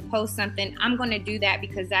I need to post something, I'm going to do that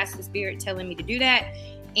because that's the Spirit telling me to do that.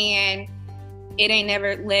 And it ain't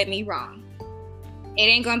never led me wrong. It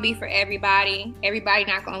ain't going to be for everybody. Everybody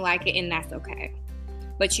not going to like it, and that's okay.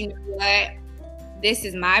 But you know what? This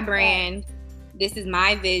is my brand. This is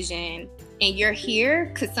my vision. And you're here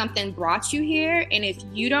because something brought you here. And if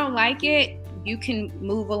you don't like it, you can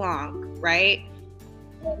move along, right?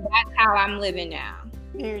 And that's how I'm living now.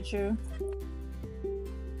 Very true.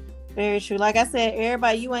 Very true. Like I said,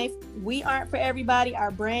 we aren't for everybody.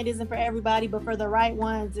 Our brand isn't for everybody, but for the right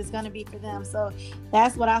ones, it's going to be for them. So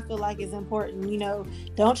that's what I feel like is important.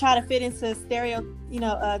 Don't try to fit into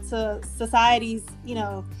to society's,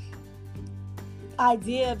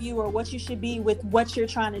 idea of you or what you should be with what you're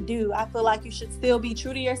trying to do. I feel like you should still be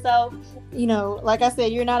true to yourself. Like I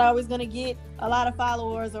said, you're not always going to get a lot of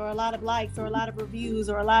followers or a lot of likes or a lot of reviews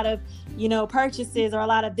or a lot of, purchases or a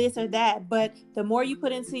lot of this or that. But the more you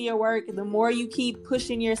put into your work, the more you keep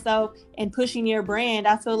pushing yourself and pushing your brand,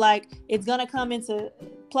 I feel like it's going to come into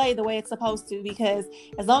play the way it's supposed to, because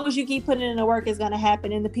as long as you keep putting in the work, it's going to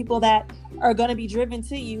happen. And the people that are going to be driven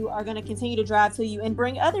to you are going to continue to drive to you and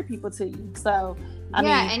bring other people to you. So, I'm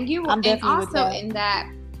definitely with that. In that,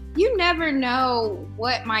 you never know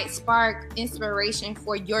what might spark inspiration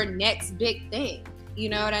for your next big thing. You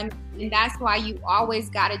know what I mean? And that's why you always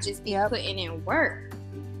got to just be putting in work,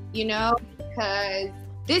 because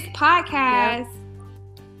this podcast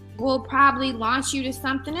will probably launch you to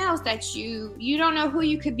something else that you don't know who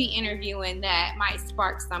you could be interviewing that might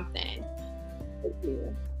spark something.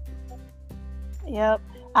 Yep.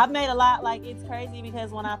 I've made a lot, like, it's crazy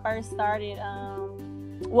because when I first started,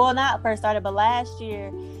 not first started, but last year,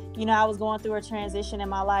 I was going through a transition in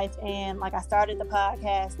my life, and like I started the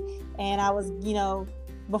podcast, and I was,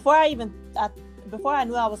 before I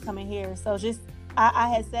knew I was coming here. So just I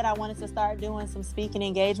had said I wanted to start doing some speaking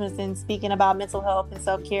engagements and speaking about mental health and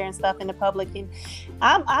self-care and stuff in the public. And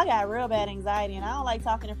I got real bad anxiety and I don't like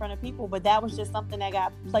talking in front of people, but that was just something that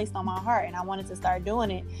got placed on my heart and I wanted to start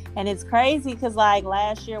doing it. And it's crazy because like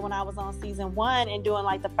last year when I was on season 1 and doing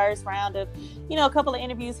like the first round of, a couple of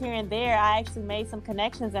interviews here and there, I actually made some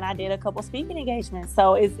connections and I did a couple speaking engagements.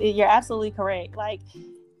 So you're absolutely correct. Like,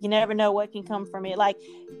 you never know what can come from it. Like,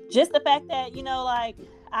 just the fact that, like,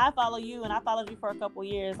 I follow you and I followed you for a couple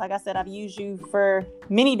years. Like I said, I've used you for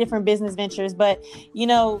many different business ventures, but,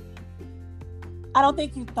 I don't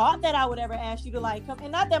think you thought that I would ever ask you to like come.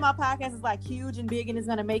 And not that my podcast is like huge and big and it's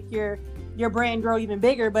going to make your brand grow even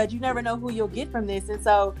bigger, but you never know who you'll get from this. And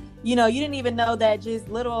so, you didn't even know that just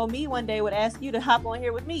little old me one day would ask you to hop on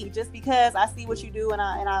here with me just because I see what you do and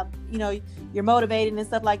I you're motivated and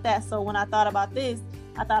stuff like that. So when I thought about this,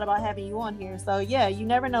 I thought about having you on here. So yeah, you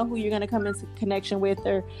never know who you're going to come into connection with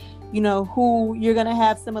or, who you're going to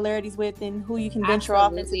have similarities with and who you can venture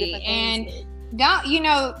off into different things. And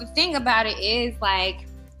the thing about it is like,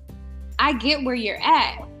 I get where you're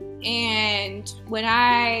at. And when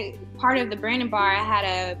part of the Branding Bar, I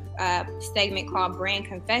had a segment called Brand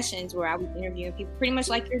Confessions where I was interviewing people pretty much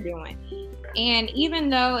like you're doing. And even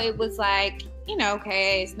though it was like,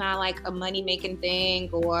 okay, it's not like a money-making thing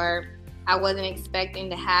or I wasn't expecting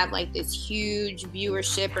to have like this huge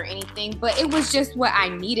viewership or anything, but it was just what I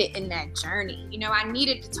needed in that journey. I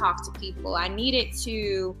needed to talk to people. I needed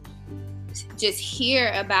to just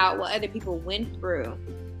hear about what other people went through,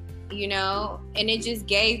 and it just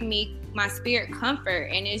gave me my spirit comfort.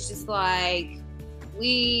 And it's just like,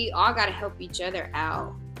 we all got to help each other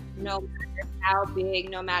out, no matter how big,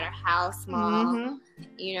 no matter how small,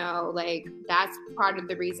 like that's part of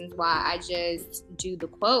the reasons why I just do the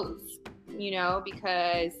quotes,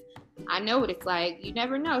 because I know what it's like. You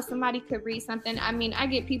never know. Somebody could read something. I mean, I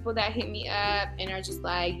get people that hit me up and are just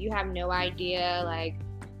like, you have no idea, like,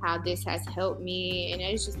 how this has helped me. And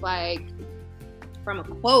it's just like, from a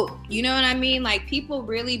quote, you know what I mean? Like, people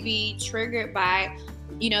really be triggered by,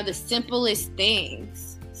 the simplest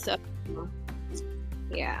things. So,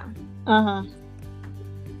 yeah. No,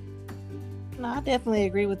 I definitely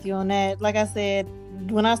agree with you on that. Like I said,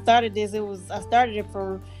 when I started this, I started it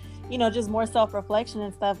for, just more self-reflection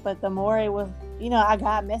and stuff. But the more it was, I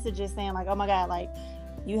got messages saying like, oh my God, like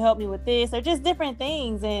you helped me with this or just different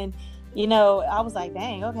things. And, I was like,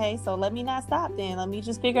 dang, okay, so let me not stop then. Let me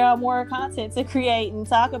just figure out more content to create and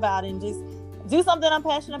talk about and just do something I'm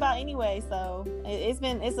passionate about anyway. So it's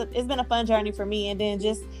been a fun journey for me. And then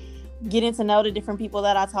just getting to know the different people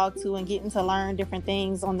that I talk to and getting to learn different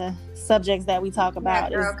things on the subjects that we talk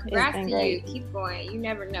about. Yeah, girl, congrats to you. Keep going. You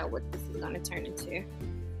never know what this is going to turn into.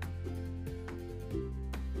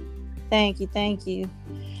 Thank you.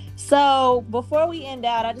 So before we end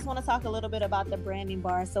out, I just want to talk a little bit about the Branding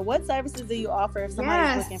Bar. So what services do you offer if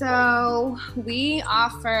somebody's looking for you? So we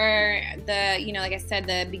offer like I said,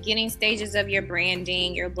 the beginning stages of your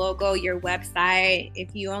branding, your logo, your website.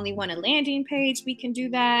 If you only want a landing page, we can do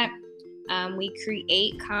that. We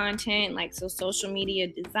create content like social media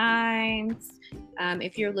designs.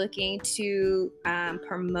 If you're looking to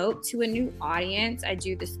promote to a new audience, I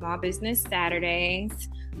do the Small Business Saturdays.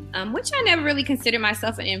 Which I never really consider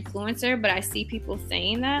myself an influencer, but I see people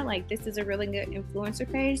saying that, like, this is a really good influencer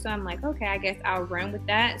page. So I'm like, okay, I guess I'll run with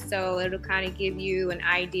that. So it'll kind of give you an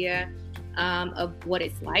idea of what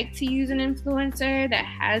it's like to use an influencer that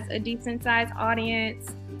has a decent sized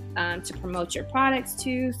audience to promote your products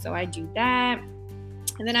to. So I do that.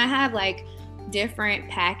 And then I have like different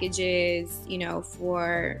packages,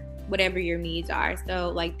 for whatever your needs are. So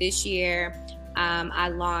like this year,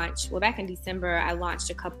 back in December, I launched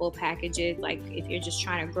a couple of packages. Like if you're just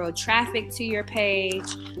trying to grow traffic to your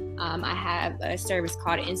page, I have a service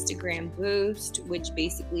called Instagram Boost, which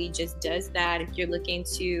basically just does that. If you're looking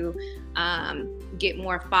to get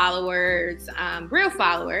more followers, real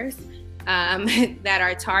followers, that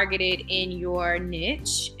are targeted in your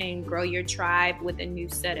niche and grow your tribe with a new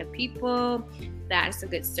set of people, that's a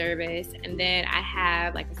good service. And then I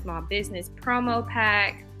have like a small business promo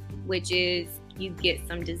pack, which is you get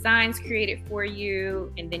some designs created for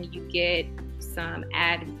you, and then you get some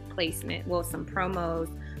ad placement, some promos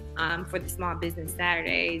for the Small Business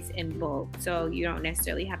Saturdays in bulk. So you don't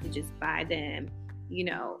necessarily have to just buy them,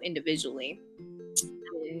 individually.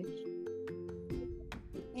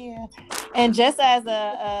 Yeah. And just as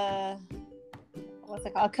a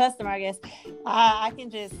customer, I guess, I can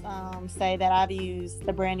just say that I've used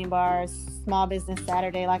the Branding Bar Small Business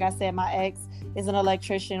Saturday. Like I said, my ex is an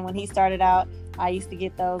electrician. When he started out, I used to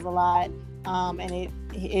get those a lot, and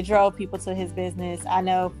it drove people to his business. I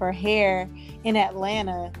know for hair in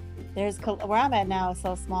Atlanta, where I'm at now is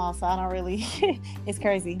so small, so I don't really, it's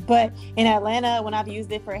crazy. But in Atlanta, when I've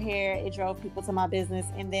used it for hair, it drove people to my business.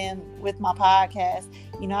 And then with my podcast,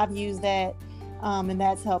 I've used that, and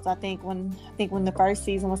that's helped. I think when the first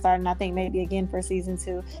season was starting, I think maybe again for season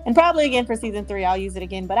 2, and probably again for season 3, I'll use it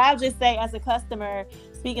again. But I'll just say, as a customer,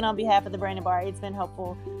 speaking on behalf of the Branding Bar, it's been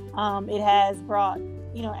helpful. It has brought,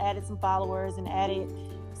 added some followers and added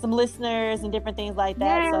some listeners and different things like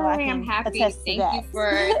that. Yay, so I can I'm happy. attest to that. Thank you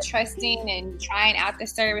for trusting and trying out the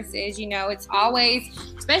services. It's always,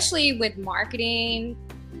 especially with marketing,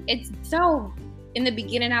 it's so, in the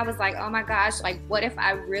beginning I was like, oh my gosh, like what if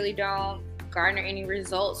I really don't garner any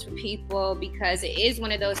results for people? Because it is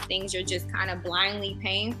one of those things you're just kind of blindly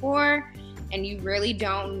paying for and you really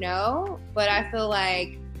don't know. But I feel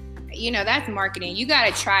like, that's marketing. You got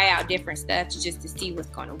to try out different stuff just to see what's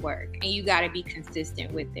going to work. And you got to be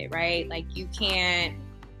consistent with it, right? Like you can't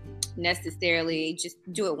necessarily just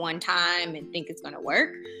do it one time and think it's going to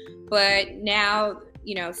work. But now,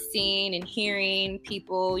 seeing and hearing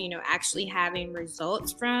people, actually having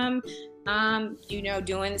results from,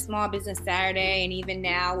 doing the Small Business Saturday, and even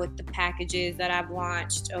now with the packages that I've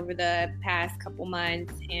launched over the past couple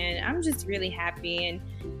months. And I'm just really happy. And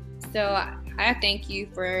so I thank you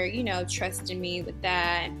for, trusting me with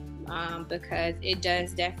that, because it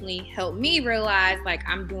does definitely help me realize like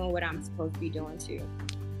I'm doing what I'm supposed to be doing too.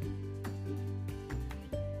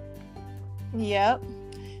 Yep.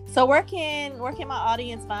 So where can my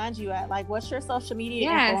audience find you at? Like, what's your social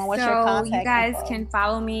media info and what's your contact you guys info? can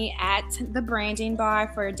follow me at The Branding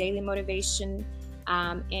Bar for daily motivation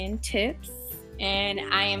and tips. And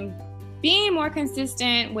I am being more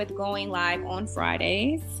consistent with going live on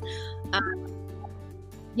Fridays.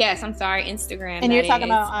 Yes, I'm sorry, Instagram. And you're talking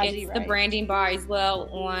about IG, it's right? The Branding Bar as well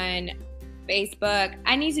on Facebook.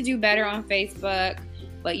 I need to do better on Facebook,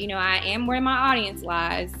 but I am where my audience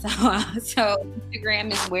lies. So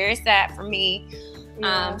Instagram is where it's at for me.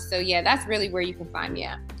 Yeah. So yeah, that's really where you can find me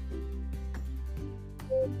at.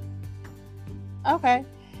 Okay.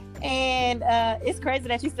 And it's crazy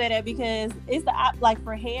that you say that, because it's like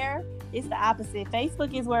for hair, it's the opposite.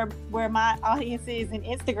 Facebook is where my audience is, and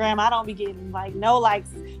Instagram, I don't be getting like no likes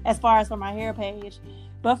as far as for my hair page.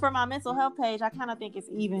 But for my mental health page, I kind of think it's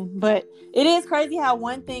even. But it is crazy how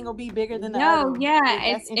one thing will be bigger than the other. No,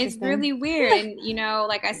 yeah, it's really weird. And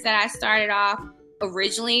like I said, I started off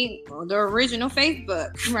originally on the original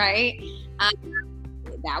Facebook, right?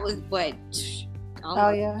 That was what?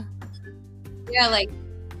 Yeah, like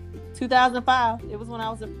 2005. It was when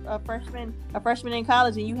I was a freshman in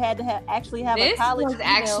college, and you had to actually have a college email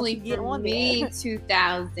actually to get for on me there.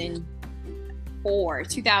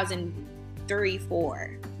 2003,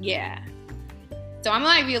 4. Yeah. So I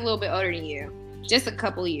might be a little bit older than you, just a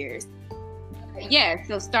couple years. Yeah.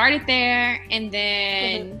 So started there, and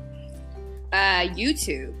then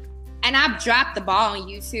YouTube, and I've dropped the ball on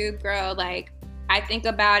YouTube, girl. Like I think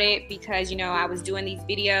about it because I was doing these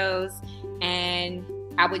videos, and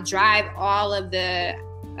I would drive all of the,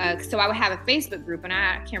 so I would have a Facebook group, and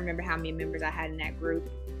I can't remember how many members I had in that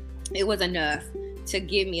group. It was enough to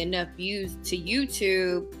give me enough views to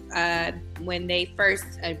YouTube when they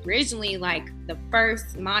first originally, like the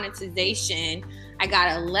first monetization. I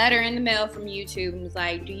got a letter in the mail from YouTube and was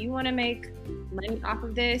like, do you want to make money off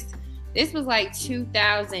of this? This was like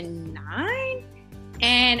 2009,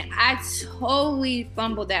 and I totally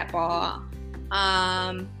fumbled that ball.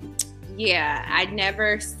 Yeah, I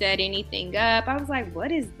never set anything up. I was like,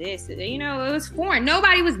 what is this? It was foreign.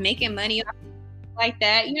 Nobody was making money off like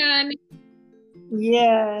that. You know what I mean?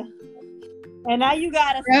 Yeah. And now you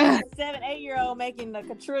got a 7-8-year-old making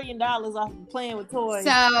 $1 trillion off of playing with toys.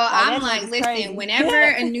 So I'm like, listen, crazy. Whenever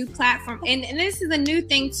a new platform, and this is a new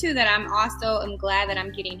thing too, that I'm glad that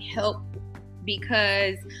I'm getting help,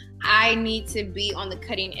 because I need to be on the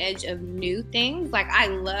cutting edge of new things. Like I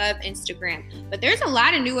love Instagram, but there's a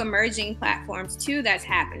lot of new emerging platforms too that's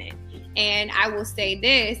happening. And I will say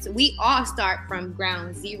this, we all start from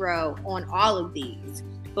ground zero on all of these.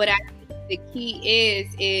 But I think the key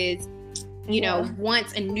is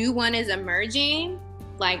once a new one is emerging,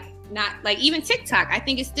 like not like even TikTok, I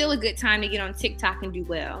think it's still a good time to get on TikTok and do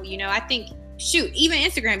well. I think, even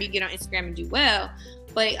Instagram, you get on Instagram and do well.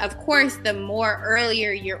 But of course, the more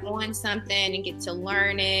earlier you're on something and get to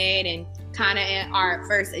learn it and kind of our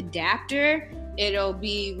first adapter, it'll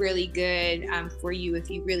be really good for you if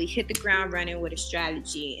you really hit the ground running with a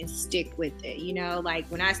strategy and stick with it. Like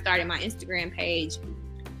when I started my Instagram page,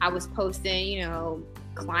 I was posting,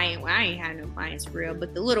 client, well, I ain't had no clients for real,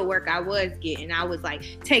 but the little work I was getting, I was like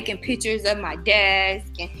taking pictures of my desk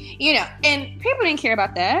and, and people didn't care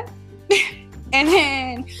about that. And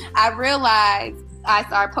then I realized I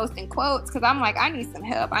started posting quotes because I'm like, I need some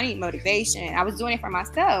help. I need motivation. I was doing it for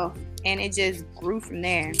myself, and it just grew from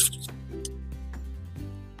there.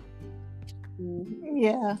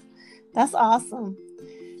 Yeah, that's awesome.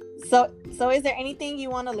 So is there anything you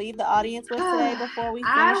want to leave the audience with today before we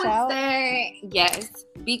finish out? I would say yes,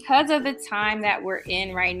 because of the time that we're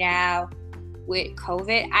in right now with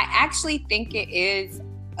COVID. I actually think it is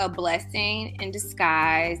a blessing in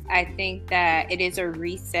disguise. I think that it is a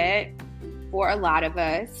reset for a lot of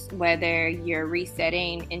us, whether you're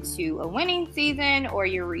resetting into a winning season or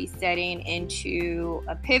you're resetting into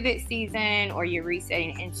a pivot season or you're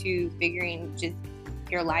resetting into figuring just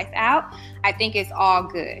your life out. I think it's all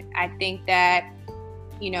good. I think that,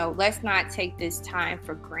 let's not take this time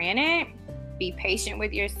for granted. Be patient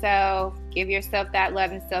with yourself, give yourself that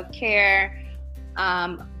love and self-care,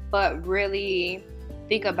 but really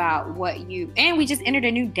think about and we just entered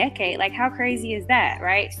a new decade. Like, how crazy is that,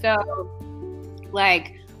 right? So,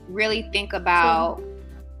 like, really think about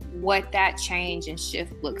what that change and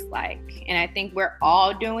shift looks like. And I think we're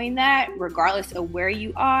all doing that, regardless of where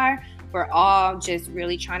you are. We're all just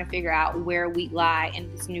really trying to figure out where we lie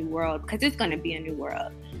in this new world, because it's going to be a new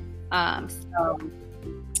world. So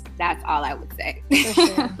that's all I would say. For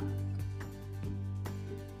sure.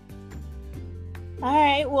 All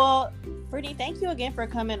right. Well, Brittany, thank you again for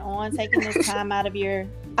coming on, taking this time out of your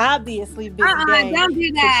obviously busy day. Don't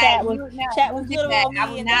do that. Chat with little old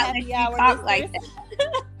me in the happy hour. Talk like that.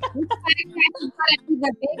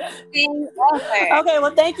 Okay,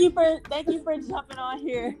 well, thank you for jumping on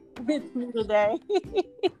here with me today.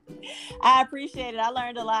 I appreciate it. I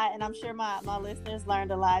learned a lot, and I'm sure my listeners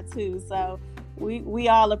learned a lot too. So we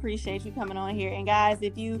all appreciate you coming on here. And guys,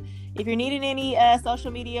 if you're needing any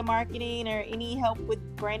social media marketing or any help with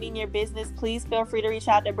branding your business, please feel free to reach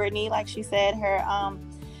out to Brittany. Like she said,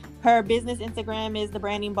 her business Instagram is The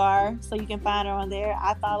Branding Bar, so you can find her on there.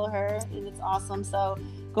 I follow her, and it's awesome. So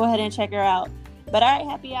go ahead and check her out. But all right,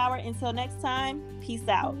 happy hour. Until next time, peace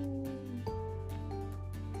out.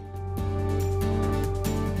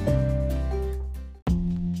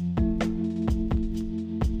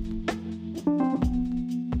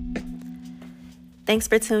 Thanks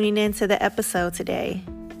for tuning in to the episode today.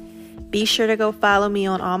 Be sure to go follow me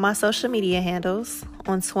on all my social media handles.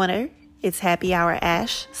 On Twitter, it's Happy Hour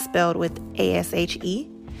Ash, spelled with ASHE.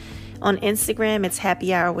 On Instagram, it's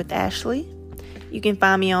Happy Hour with Ashley. You can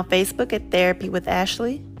find me on Facebook at Therapy with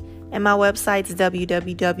Ashley. And my website's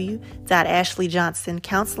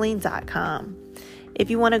www.ashleyjohnsoncounseling.com. If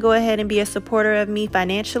you want to go ahead and be a supporter of me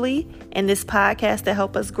financially and this podcast to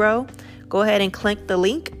help us grow, go ahead and click the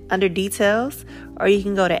link under details, or you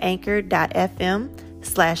can go to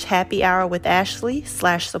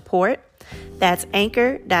anchor.fm/happyhourwithashley/support. That's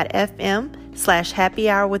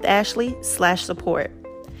anchor.fm/happyhourwithashley/support.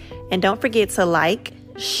 And don't forget to like,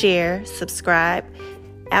 share, subscribe.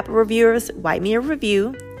 Apple reviewers, write me a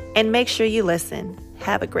review, and make sure you listen.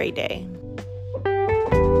 Have a great day.